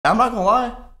I'm not gonna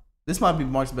lie. This might be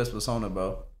Mark's best persona,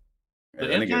 bro. That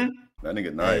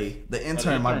nigga nice. Hey, the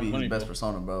intern might be his best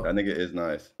persona, bro. That nigga is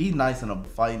nice. He's nice and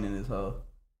fighting in his hoe.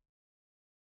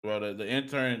 Bro, the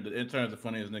intern's the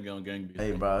funniest nigga on Gang Beast.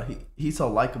 Hey, bro, he's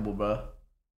so likable, bro.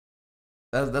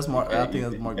 That's Mark. I think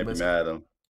that's Mark's best. Mad at him.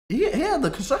 He had the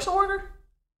construction worker.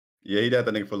 Yeah, he had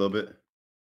that nigga for a little bit.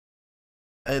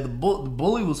 Hey, the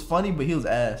bully was funny, but he was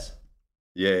ass.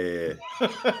 Yeah.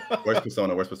 Worst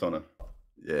persona.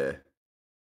 Yeah.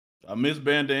 I miss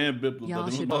Banda and Bipple. Y'all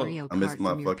should Mario Kart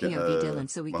my from your fucking POV Dylan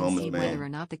so we can see man. whether or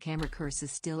not the camera curse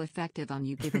is still effective on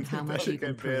you given how much you've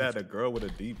improved. Had a girl with a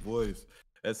deep voice.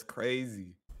 That's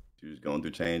crazy. She was going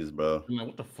through changes, bro. Man,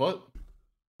 what the fuck?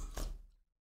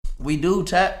 We do,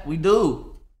 chat. We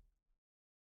do.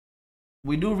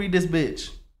 We do read this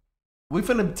bitch. We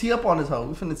finna tee up on this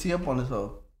hoe.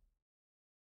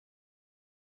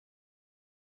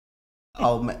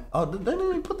 Oh man! Oh, they didn't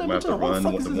even put that bitch on. What the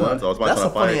fuck is this? That's a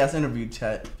funny ass interview,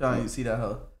 chat. Y'all need to see that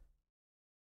hoe.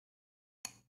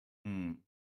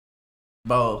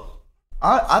 Bro,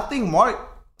 I think Mark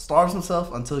starves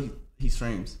himself until he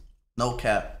streams. No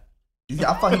cap.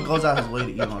 I thought he goes out his way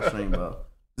to eat on stream, bro.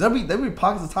 There be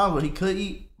pockets of time where he could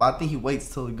eat, but I think he waits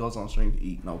till he goes on stream to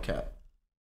eat. No cap.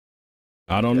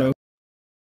 I don't know.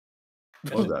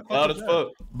 What was that? Loud as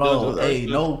fuck. Bro, hey,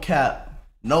 no cap.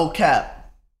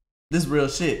 This real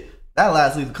shit. That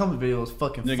last Lethal Company video was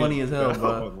fucking funny as hell,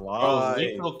 bro. Bro,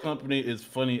 Lethal Company is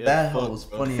funny as fuck. That hoe was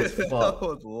funny as fuck. That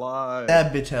was live.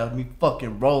 That bitch had me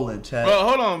fucking rolling, chat. Bro,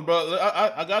 hold on, bro.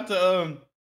 I got to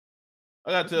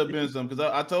tell Ben something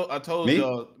because I told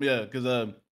y'all, yeah,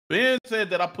 because Ben said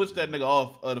that I pushed that nigga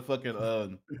off of the fucking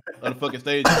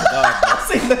stage.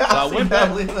 I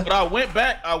went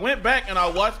back and I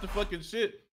watched the fucking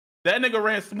shit. That nigga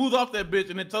ran smooth off that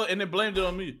bitch and then blamed it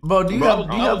on me. Bro, do you have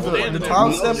the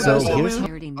time steps?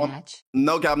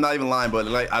 No, I'm not even lying, but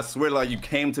like I swear, like you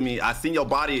came to me, I seen your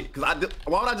body, cause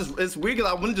why would I just? It's weird, cause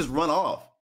I wouldn't just run off.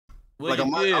 Well, like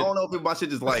I don't know if my shit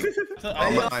just like.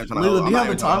 Leland, do you have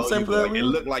the time stamp for that? It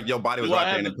looked like your body was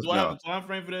right there. Do I have the time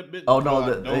frame for that bitch? Oh no,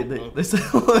 they said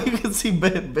you can see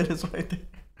Ben is right there.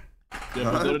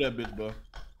 Yeah, go to that bitch, bro.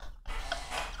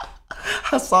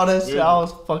 I saw that shit. I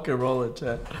was fucking rolling,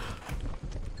 chat.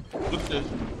 Look at this.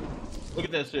 Look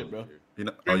at that shit, bro. You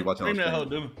know, you watching on that hoe,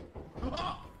 Dylan.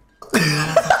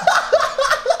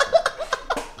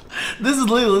 This is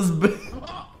Leland's.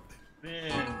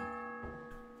 Man.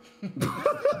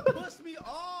 Push me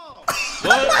off.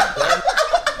 What?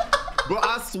 Bro,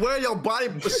 I swear your body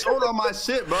showed on my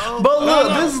shit, bro. But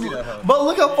look, but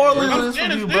look how far Leland is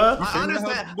from you, bro. I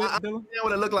understand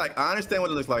what it look like. I understand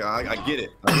what it looks like. I get it.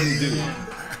 I really do.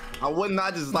 I would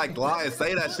not just like lie and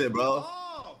say that shit, bro.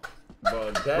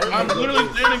 Bro, I'm literally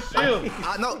standing still.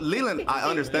 I know, Leland. I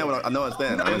understand what I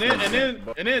understand.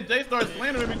 And then Jay starts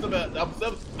slandering me about I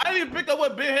didn't even pick up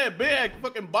what Ben had. Ben had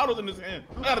fucking bottles in his hand.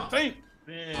 I got a tank.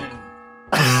 Ben.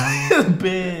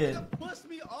 Ben. Push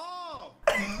me off.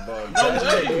 No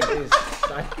way.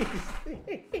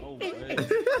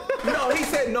 No, he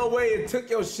said no way. It took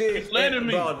your shit. Slandering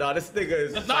me. Bro, no, this nigga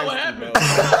is. That's not what happened.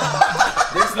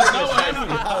 This That's not what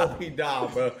happened. Oh, he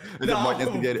died, bro.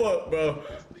 Fuck, bro.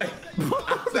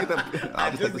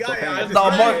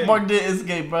 Mark did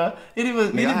escape, bro. He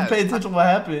didn't pay attention to what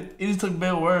happened. He just took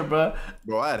bad word, bro.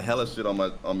 Bro, I had hella shit on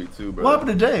me too, bro. What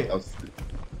happened to Jay?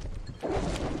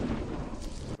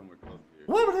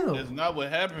 What happened to him? That's not what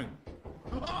happened.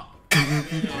 Push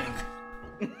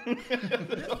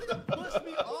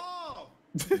me off.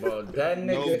 Bro, that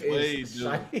nigga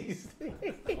is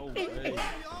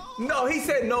No, he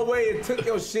said no way. It took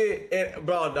your shit. And,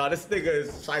 bro, no, this nigga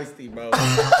is shiesty, bro.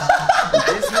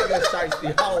 This nigga is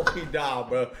shiesty. I hope he die,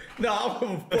 bro. No, I'm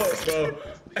gonna fuck, bro.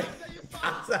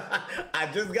 I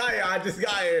just got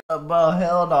here. Bro,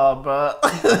 hell no, bro.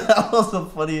 That was the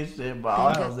funniest shit, bro.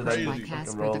 I was in that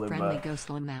fucking rolling,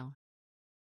 bro.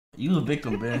 You a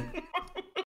victim, man.